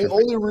good And picture. the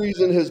only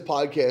reason his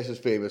podcast is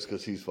famous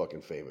because he's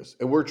fucking famous.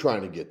 And we're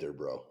trying to get there,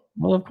 bro.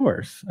 Well, of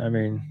course. I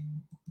mean,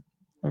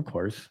 of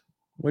course.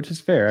 Which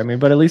is fair. I mean,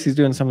 but at least he's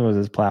doing something with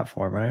his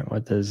platform, right?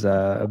 With his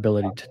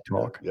ability to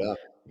talk. Yeah.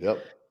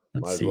 Yep.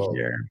 Let's Might as see well.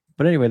 here.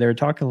 But anyway, they were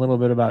talking a little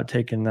bit about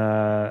taking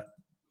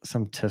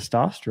some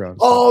testosterone.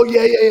 Oh,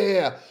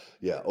 yeah.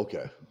 Yeah,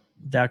 okay.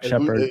 Dax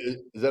And Shepard.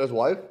 is that his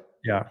wife?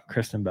 Yeah,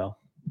 Kristen Bell.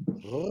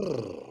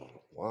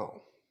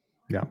 Wow.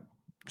 Yeah,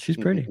 she's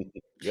pretty.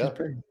 She's Yeah.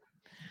 pretty.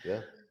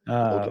 Yeah.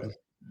 Okay.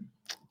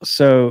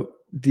 So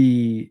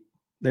they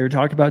were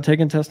talking about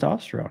taking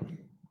testosterone,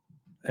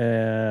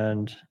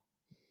 and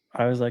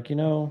I was like, I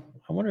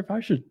wonder if I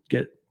should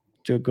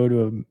go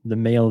to the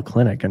male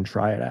clinic and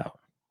try it out.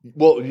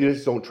 Well, you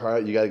just don't try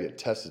it. You got to get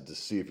tested to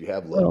see if you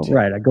have low T.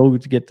 Right. I go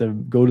to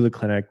the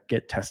clinic,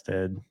 get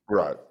tested.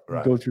 Right.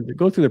 Go through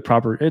the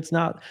proper. It's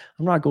not.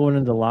 I'm not going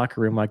into the locker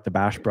room like the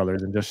Bash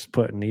Brothers and just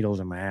putting needles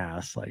in my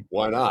ass. Like,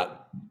 why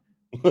not?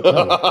 No.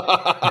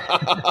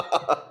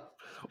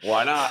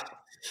 Why not?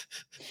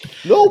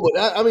 No,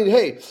 but I mean,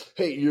 hey,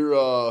 you're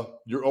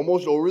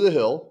almost over the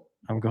hill.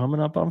 I'm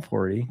coming up on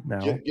 40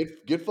 now.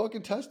 Get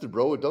fucking tested,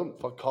 bro. It don't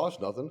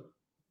cost nothing.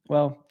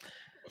 Well,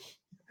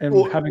 and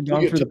having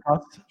gone through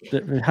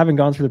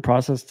the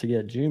process to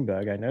get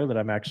Junebug, I know that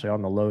I'm actually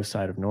on the low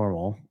side of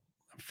normal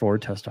for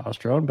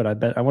testosterone, but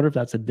I wonder if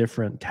that's a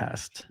different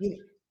test.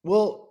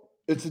 Well,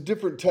 it's a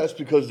different test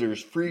because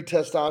there's free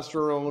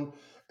testosterone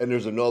and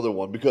there's another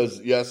one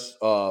because yes,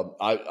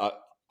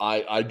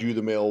 I do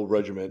the male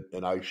regiment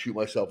and I shoot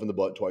myself in the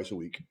butt twice a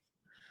week.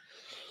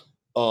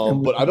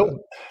 But I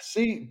don't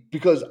see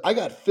because I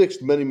got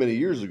fixed many, many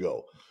years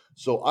ago.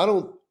 So I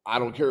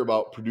don't care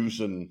about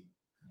producing,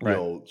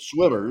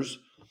 swimmers,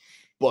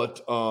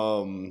 but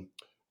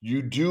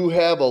you do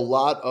have a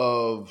lot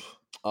of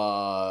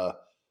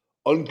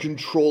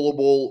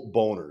uncontrollable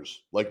boners,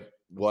 like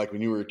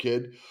when you were a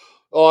kid.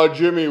 Oh,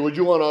 Jimmy, would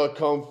you want to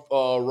come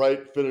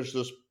finish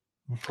this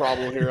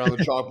problem here on the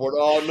chalkboard?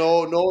 Oh,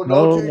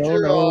 no,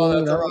 teacher.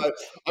 That's all right.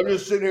 I'm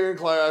just sitting here in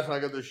class and I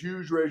got this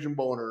huge raging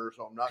boner,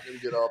 so I'm not going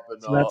to get up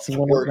and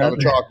work on the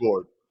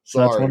chalkboard.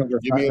 Sorry,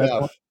 give me an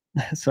F.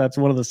 So that's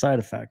one of the side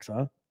effects,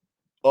 huh?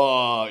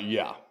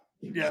 Yeah.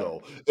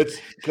 So it's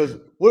because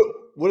what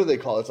do they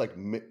call it? It's like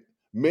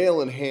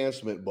male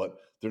enhancement, but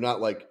they're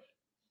not like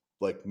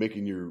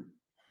making your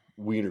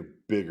wiener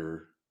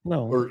bigger.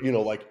 No. Or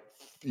right.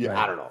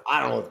 I don't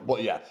know.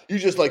 But yeah, you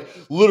just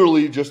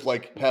literally just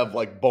have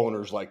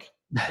boners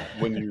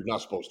when you're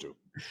not supposed to.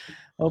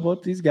 Well,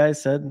 both these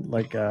guys said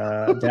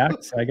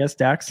Dax. I guess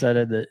Dax said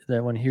it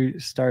that when he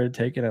started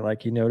taking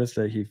it, he noticed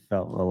that he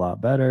felt a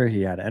lot better.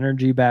 He had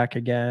energy back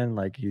again.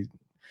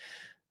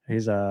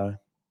 He's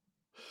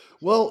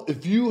Well,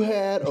 if you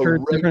had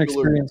different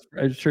experience,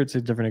 I'm sure it's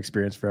a different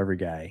experience for every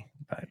guy.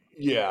 But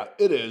yeah,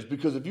 it is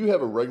because if you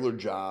have a regular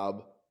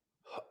job,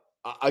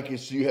 I can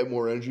see you have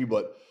more energy.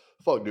 But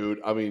fuck, dude.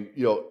 I mean,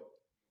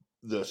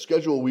 the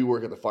schedule we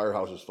work at the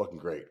firehouse is fucking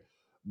great.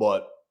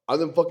 But on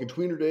them fucking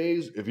tweener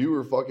days, if you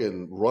were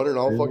fucking running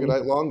all fucking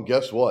night long,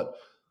 guess what?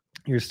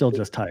 You're still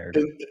just tired.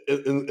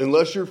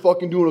 Unless you're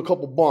fucking doing a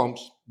couple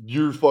bumps,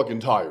 you're fucking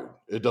tired.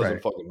 It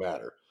doesn't fucking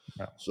matter.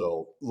 No.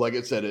 So, like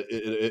I said,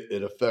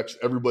 it affects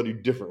everybody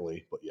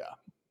differently. But yeah.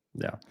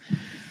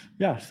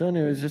 So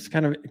anyway, it was just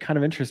kind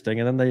of interesting.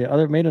 And then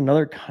they made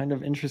another kind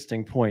of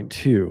interesting point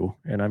too.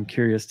 And I'm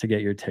curious to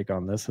get your take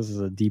on this. This is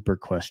a deeper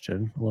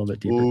question, a little bit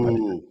deeper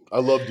question. I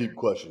love deep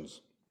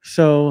questions.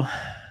 So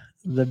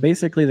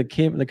basically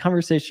the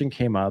conversation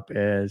came up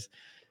is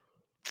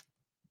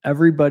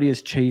everybody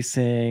is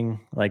chasing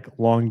like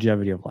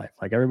longevity of life.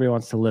 Like everybody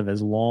wants to live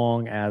as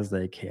long as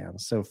they can.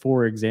 So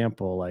for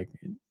example, like,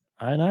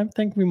 and I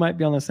think we might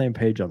be on the same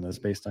page on this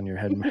based on your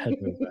head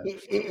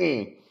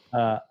movement.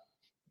 Uh,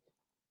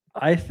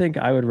 I think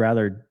I would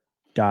rather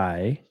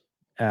die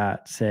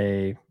at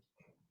say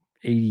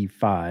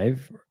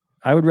 85.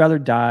 I would rather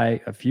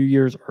die a few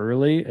years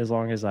early as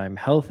long as I'm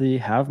healthy,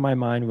 have my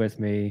mind with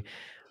me,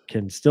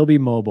 can still be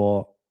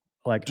mobile.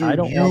 Like I Dude,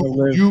 don't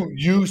want to live.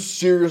 you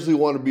seriously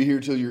want to be here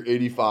till you're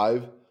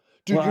 85?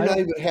 Dude, Well, you're I not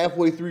don't. even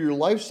halfway through your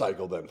life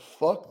cycle then.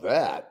 Fuck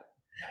that.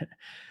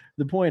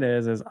 The point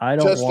is I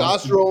don't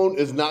want. Testosterone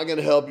is not going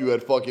to help you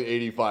at fucking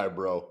 85,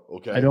 bro. I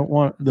Okay. don't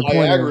want. The point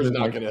Viagra is is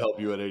not like going to help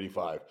you at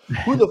 85.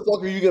 Who the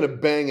fuck are you going to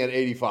bang at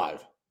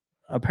 85?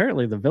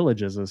 apparently the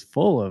villages is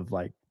full of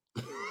like.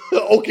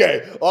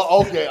 Okay.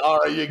 Okay. All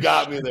right. You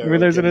got me I there. mean,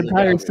 there's Okay. an You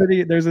entire got me.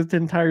 city. There's an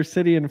entire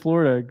city in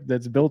Florida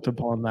that's built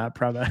upon that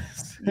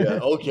premise. Yeah.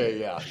 Okay.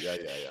 Yeah. Yeah.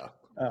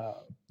 Yeah. uh,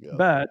 Yeah.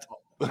 but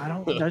I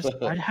don't.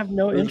 Yeah. I have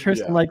no There's,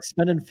 interest in yeah. like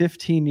spending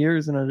 15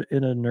 years in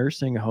a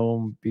nursing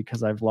home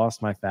because I've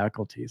lost my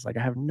faculties. Like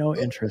I have no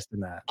interest in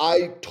that.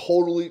 I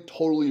totally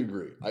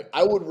agree.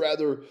 I would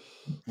rather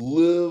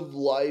live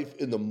life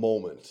in the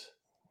moment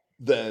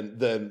than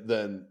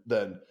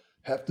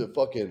have to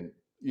fucking,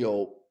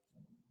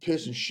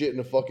 piss and shit in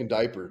a fucking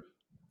diaper.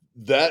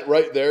 That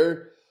right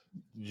there,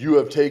 you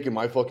have taken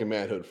my fucking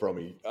manhood from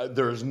me.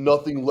 There's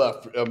nothing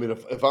left. I mean,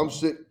 if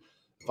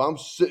I'm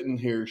sitting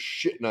here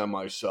shitting on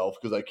myself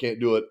because I can't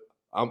do it,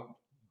 I'm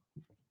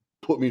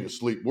put me to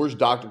sleep. Where's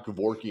Dr.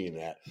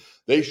 Kevorkian at?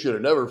 They should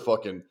have never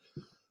fucking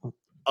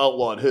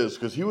outlawed his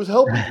because he was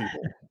helping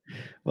people.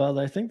 Well,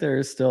 I think there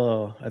is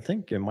still. I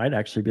think it might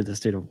actually be the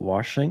state of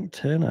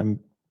Washington.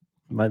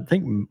 I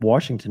think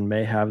Washington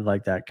may have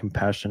like that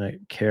compassionate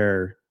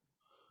care,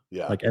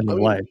 Yeah. like end I of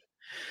mean, life.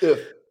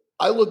 if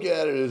I look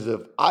at it as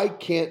if I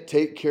can't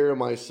take care of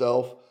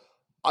myself,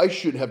 I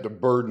shouldn't have to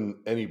burden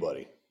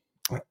anybody.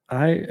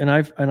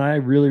 I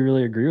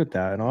really agree with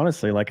that. And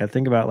honestly, like I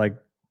think about like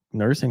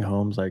nursing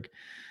homes, like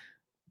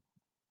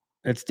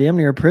it's damn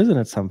near a prison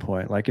at some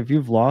point. Like if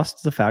you've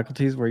lost the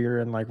faculties where you're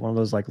in like one of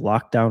those like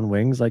lockdown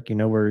wings, like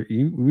where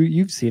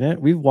you've seen it.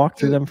 We've walked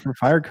through Dude, them for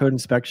fire code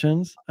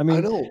inspections. I I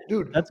mean, know,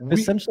 dude. that's We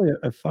essentially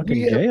a we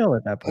fucking have jail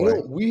at that I point.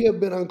 know we have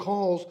been on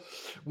calls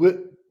with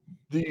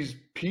these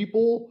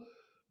people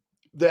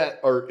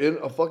that are in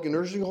a fucking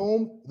nursing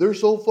home. They're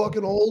so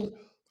fucking old.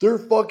 Their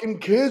fucking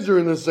kids are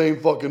in the same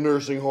fucking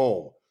nursing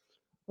home.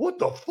 What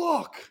the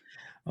fuck?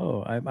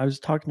 Oh, I was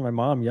talking to my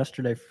mom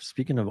yesterday.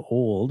 Speaking of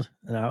old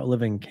and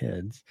outliving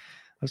kids,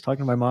 I was talking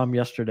to my mom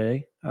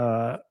yesterday,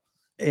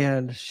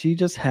 and she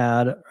just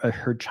had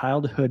her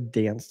childhood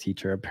dance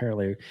teacher.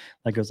 Apparently,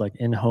 like it was like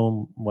in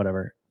home,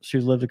 whatever. She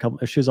lived a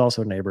couple. She was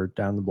also a neighbor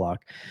down the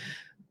block.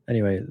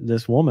 Anyway,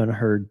 this woman,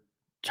 her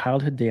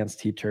childhood dance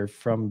teacher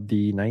from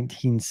the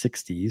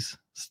 1960s,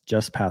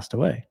 just passed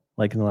away,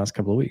 like in the last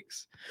couple of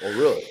weeks, Oh,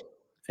 really?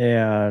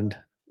 and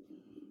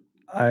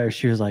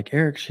she was like,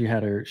 Eric, she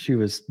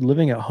was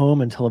living at home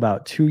until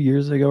about 2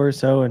 years ago or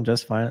so, and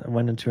just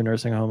went into a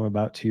nursing home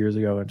about 2 years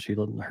ago. And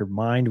her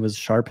mind was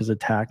sharp as a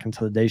tack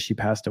until the day she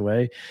passed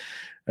away.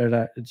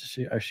 And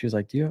she was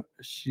like,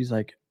 she's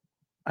like,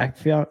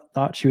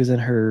 thought she was in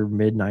her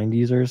mid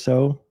 90s or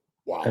so.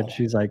 And Wow.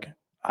 she's like,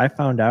 I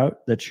found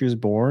out that she was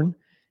born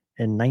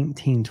in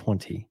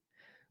 1920.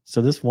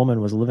 So this woman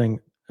was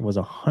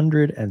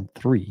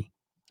 103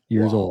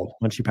 years old Wow.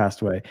 when she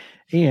passed away.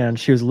 And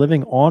she was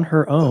living on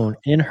her own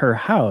in her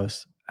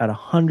house at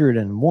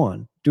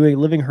 101,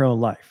 living her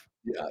own life.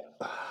 Yeah.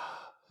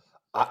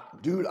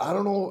 Dude, I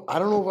don't know. I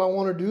don't know if I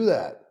want to do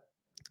that.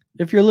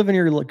 If you're living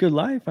your good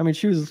life, I mean,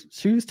 she was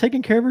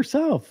taking care of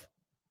herself.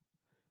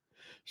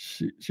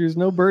 She was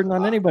no burden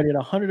on anybody at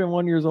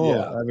 101 years old.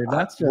 Yeah. I mean,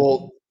 that's just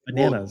Well,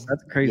 bananas.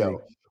 That's yeah. crazy.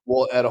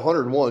 Well, at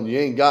 101, you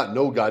ain't got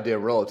no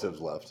goddamn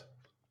relatives left.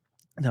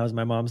 That was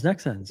my mom's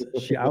next sentence.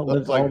 She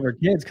outlived It's all like, of her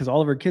kids because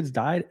all of her kids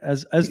died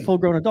as full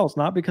grown adults,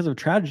 not because of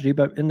tragedy,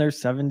 but in their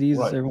 70s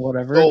right. or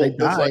whatever, they So it's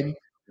like, died.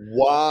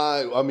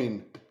 why? I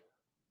mean,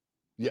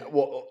 yeah,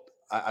 well,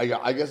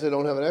 I guess I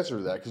don't have an answer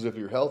to that because if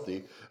you're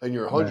healthy and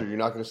you're Right. 100, you're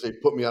not going to say,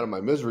 put me out of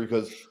my misery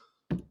because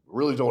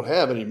really don't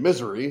have any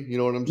misery. You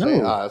know what I'm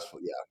saying? No.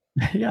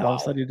 Yeah. Yeah, all of a Wow.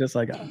 sudden you're just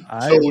like,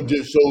 So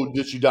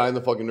did she die in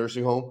the fucking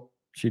nursing home?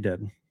 she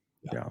did.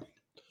 Yeah. Yeah.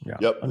 Yeah.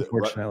 Yep. Right,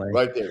 Unfortunately.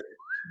 right there.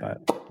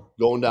 But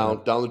Going yeah,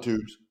 down the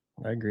tubes.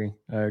 I agree.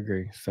 I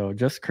agree. So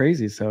just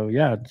crazy. So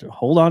yeah,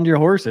 hold on to your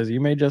horses. You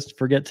may just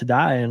forget to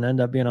die and end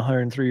up being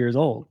 103 years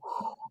old.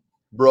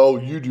 Bro,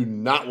 you do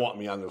not want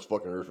me on this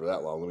fucking earth for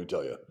that long, let me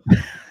tell you.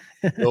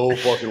 No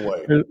fucking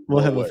way. No way.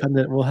 We'll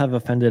have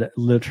offended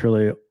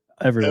literally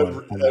everyone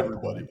Every, at that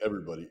everybody, point.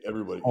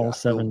 everybody. All Yeah, they'll,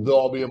 seven they'll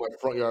all be in my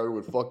front yard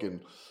with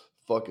fucking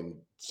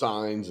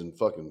signs and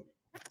fucking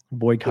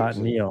boycott pics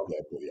and Neo.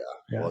 yeah.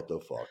 Yeah. What the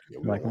fuck? Yeah,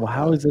 we Like, don't well,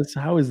 want that.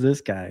 how is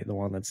this guy the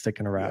one that's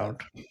sticking Yeah,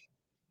 around?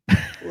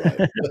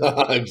 right.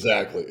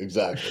 Exactly.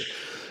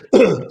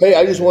 Hey,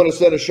 I just want to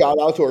send a shout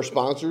out to our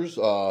sponsors.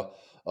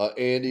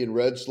 Andy and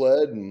Red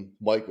Sled, and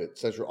Mike at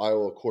Central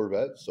Iowa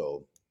Corvette.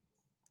 So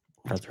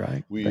That's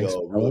right. we Thanks,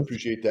 really fellas.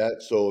 appreciate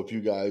that. So if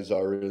you guys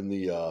are in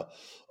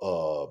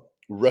the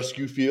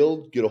rescue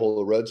field, get a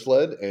hold of Red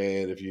Sled.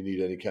 And if you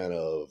need any kind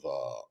of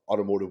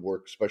automotive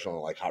work, especially on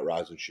like hot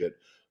rods and shit,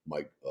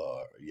 Mike,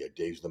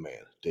 Dave's the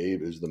man.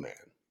 Dave is the man.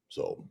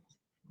 So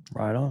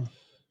Right on.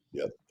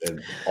 yep.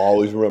 And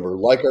always remember,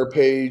 like our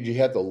page. You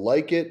have to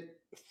like it,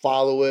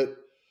 follow it,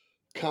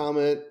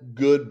 comment,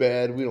 good,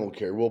 bad. We don't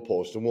care. We'll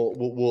post and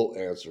we'll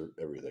answer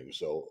everything.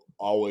 So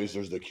always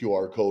there's the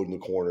QR code in the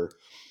corner.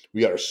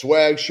 We got our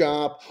swag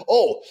shop.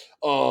 Oh,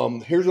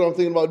 here's what I'm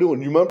thinking about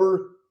doing. You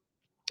remember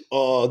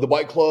the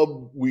bike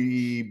club?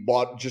 We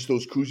bought just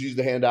those koozies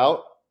to hand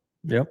out.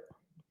 Yep.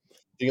 I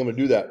think I'm gonna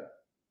do that.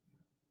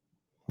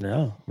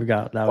 Yeah. We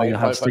got that. We Find,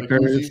 have find, find a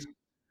koozie. stickers.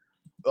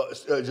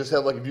 Just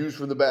have like views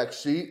from the back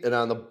seat, and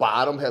on the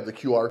bottom have the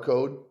QR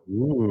code.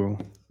 Ooh.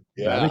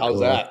 Yeah, how's cool.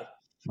 that?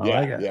 I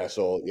like it. Yeah.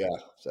 So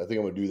I think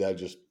I'm gonna do that.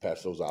 Just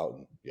pass those out,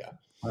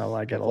 and I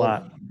like it a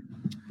lot.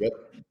 Yep.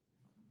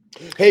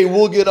 Hey,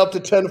 we'll get up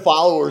to 10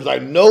 followers. I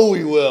know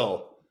we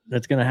will.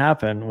 It's gonna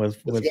happen with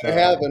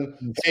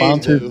happen.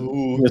 sponsors,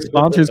 with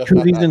sponsors,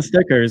 koozies, and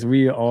stickers.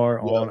 We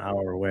are on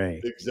our way.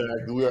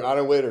 Exactly. We are on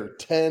our way to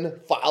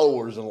 10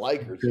 followers and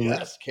likers.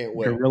 Yes, can't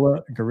wait.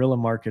 Guerrilla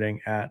marketing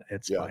at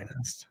its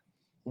finest.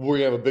 We're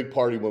gonna have a big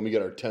party when we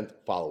get our 10th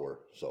follower.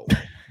 So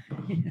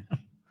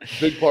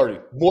big party.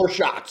 More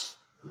shots.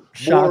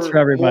 Shots for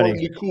everybody.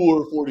 More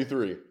liqueur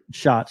 43.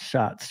 Shots.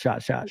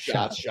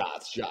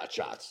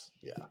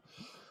 Yeah.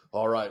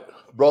 All right,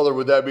 brother.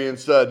 With that being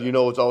said,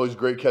 it's always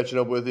great catching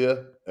up with you.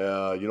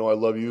 I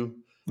love you.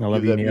 I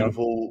love you, Neil.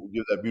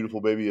 Give that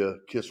beautiful baby a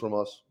kiss from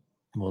us.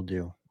 We'll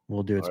do.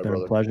 It's been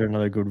a pleasure.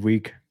 Another good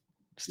week.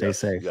 Stay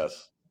safe.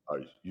 Yes. All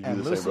right, you do and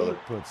the Lucy, same, brother.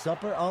 Put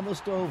supper on the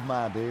stove,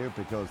 my dear,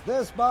 because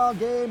this ball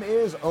game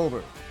is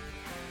over.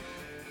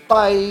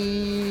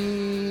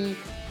 Bye.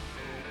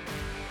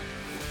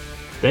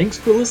 Thanks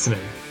for listening.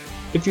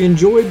 If you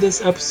enjoyed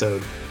this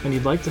episode and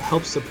you'd like to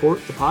help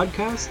support the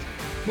podcast,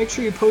 make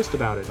sure you post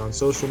about it on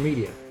social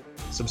media,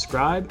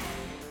 subscribe,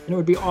 and it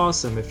would be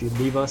awesome if you'd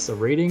leave us a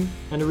rating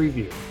and a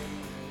review.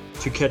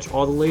 To catch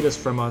all the latest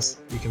from us,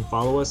 you can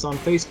follow us on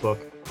Facebook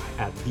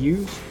at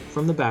Views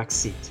from the Back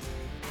Seat.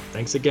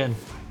 Thanks again,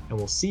 and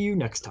we'll see you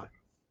next time.